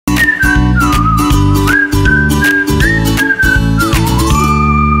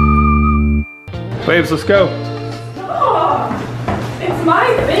Babes, let's go. Oh, it's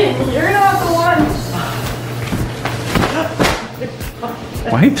my thing. You're not the one.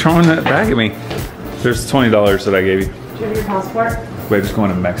 Why are you throwing that back at me? There's $20 that I gave you. Do you have your passport? We're just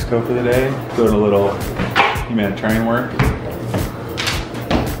going to Mexico for the day. Doing a little humanitarian work.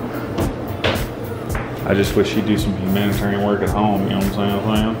 I just wish she'd do some humanitarian work at home, you know what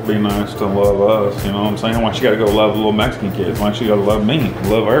I'm saying? Be nice to love us, you know what I'm saying? Why she gotta go love the little Mexican kids? Why she gotta love me?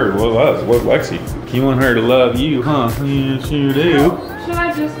 Love her, love us, love Lexi. You want her to love you, huh? Yes, you do. Should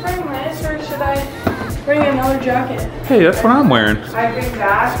I just bring this or should I bring another jacket? Hey, that's what I'm wearing. I bring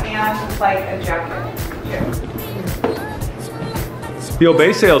that and like a jacket too. The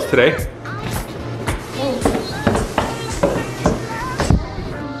Obey sales today.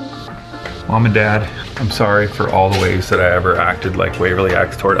 Mom and Dad, I'm sorry for all the ways that I ever acted like Waverly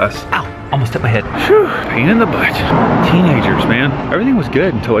acts toward us. Ow, almost hit my head. Whew, pain in the butt. Teenagers, man. Everything was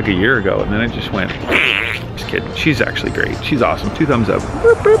good until like a year ago, and then it just went, just kidding. She's actually great. She's awesome. 2 thumbs up.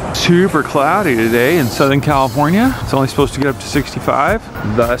 Boop, boop. Super cloudy today in Southern California. It's only supposed to get up to 65.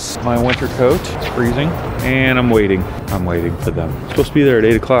 Thus, my winter coat is freezing, and I'm waiting. I'm waiting for them. I'm supposed to be there at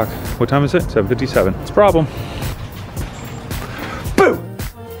 8 o'clock. What time is it? 7:57. It's a problem.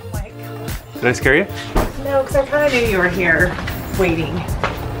 Did I scare you? No, because I kind of knew you were here waiting.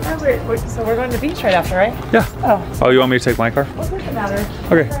 Oh, so we're going to the beach right after, right? Yeah. Oh. Oh, you want me to take my car? Well, it doesn't matter.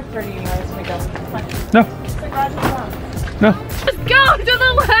 Okay. 5:30 anyways when we go. No. No. Just go to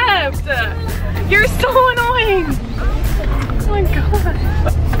the left. You're so annoying. Oh my god.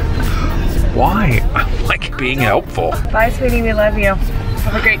 Why? I like being helpful. Bye, sweetie. We love you.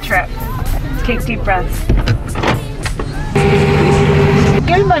 Have a great trip. Take deep breaths.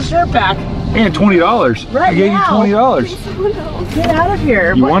 Give me my shirt back. And $20. Right I gave now. you $20. Get out of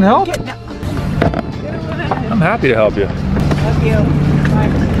here. You want help? Get I'm happy to help you. Love you. Bye.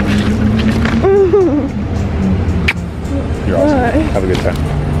 You're awesome. Have a good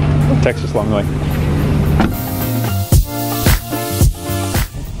time. Text us along the way.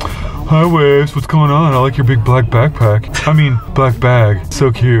 Hi Waves, what's going on? I like your big black backpack. I mean, black bag. So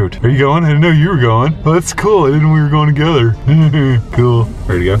cute. Are you going? I didn't know you were going. Well, that's cool. I didn't know we were going together. Cool.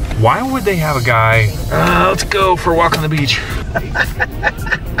 Ready to go? Why would they have a guy? Let's go for a walk on the beach.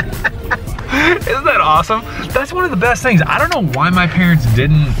 Isn't that awesome? That's one of the best things. I don't know why my parents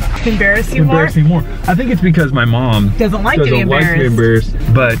didn't Embarrass you more. I think it's because my mom Doesn't like to be embarrassed.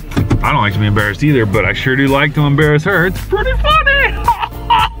 But I don't like to be embarrassed either, but I sure do like to embarrass her. It's pretty funny.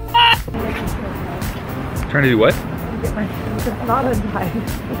 Trying to do what? Get my knot untied.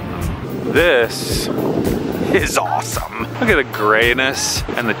 This is awesome. Look at the grayness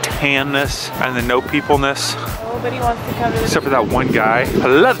and the tanness and the no peopleness. Nobody wants to come to the Except for that one guy. I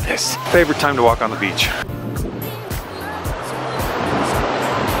love this. Favorite time to walk on the beach.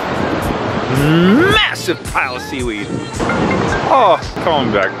 Massive pile of seaweed. Oh, come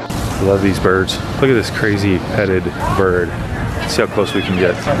on back. I love these birds. Look at this crazy headed bird. Let's see how close we can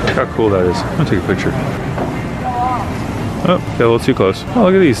get. Look how cool that is. I'm gonna take a picture. Oh, got a little too close. Oh,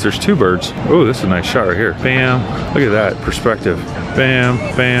 look at these. There's 2 birds. Oh, this is a nice shot right here. Bam. Look at that perspective. Bam,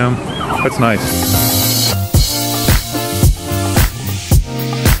 bam. That's nice.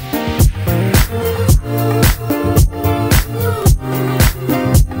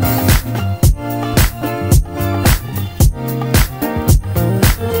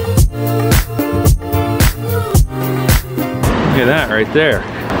 Look at that right there.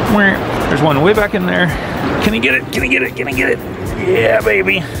 There's one way back in there. Can he get it? Can he get it? Can he get it? Yeah,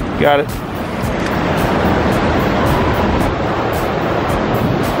 baby. Got it.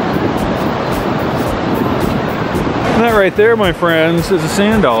 That right there, my friends, is a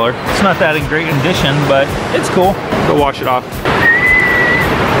sand dollar. It's not that in great condition, but it's cool. Go wash it off.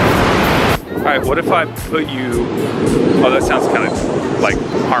 All right, what if I put you, oh, that sounds kind of like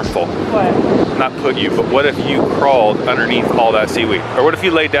harmful. What? Not put you, but what if you crawled underneath all that seaweed? Or what if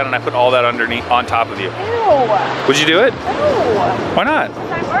you laid down and I put all that underneath, on top of you? Ew. Would you do it? No. Why not?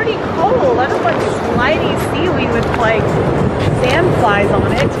 I'm already cold. I don't like slimy seaweed with like sand flies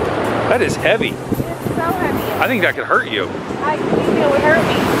on it. That is heavy. It's so heavy. I think that could hurt you. I think it would hurt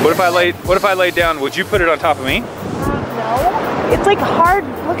me. What if I laid down, would you put it on top of me? No. It's like hard.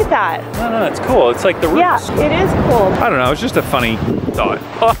 Look at that. No, it's cool. It's like the roots. Yeah, it is cool. I don't know, it's just a funny thought.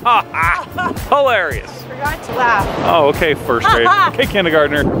 Hilarious. Forgot to laugh. Oh, okay, first grade. Okay,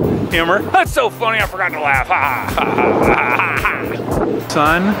 kindergartner humor. That's so funny, I forgot to laugh.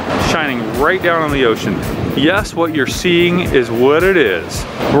 Sun shining right down on the ocean. Yes, what you're seeing is what it is,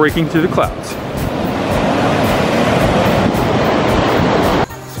 breaking through the clouds.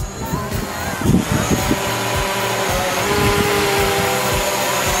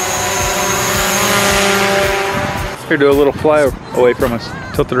 Here, do a little fly away from us.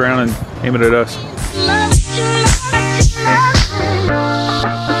 Tilt it around and aim it at us.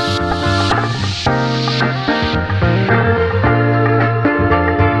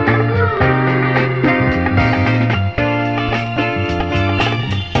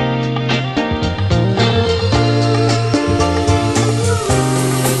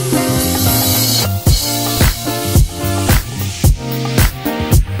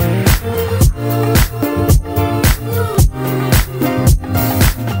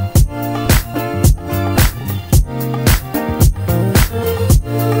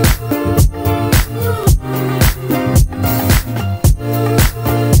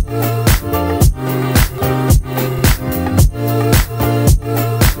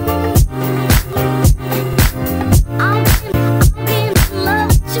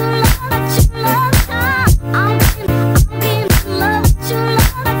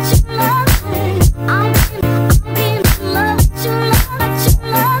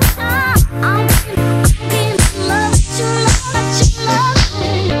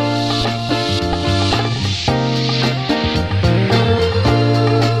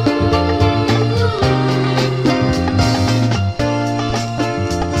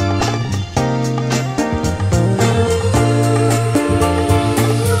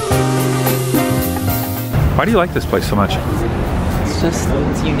 Why do you like this place so much?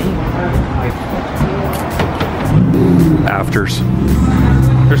 It's unique. Afters.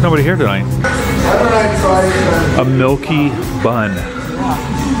 There's nobody here tonight. A milky bun.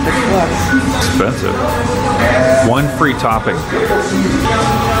 Expensive. One free topping.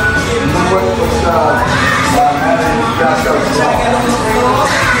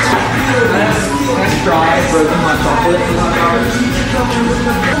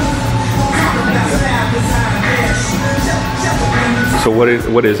 So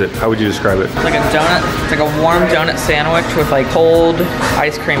what is it? How would you describe it? It's like a donut. It's like a warm donut sandwich with like cold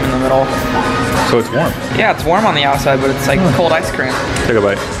ice cream in the middle. So it's warm. Yeah, it's warm on the outside, but it's like cold ice cream. Take a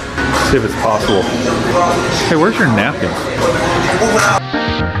bite. See if it's possible. Hey, where's your napkin?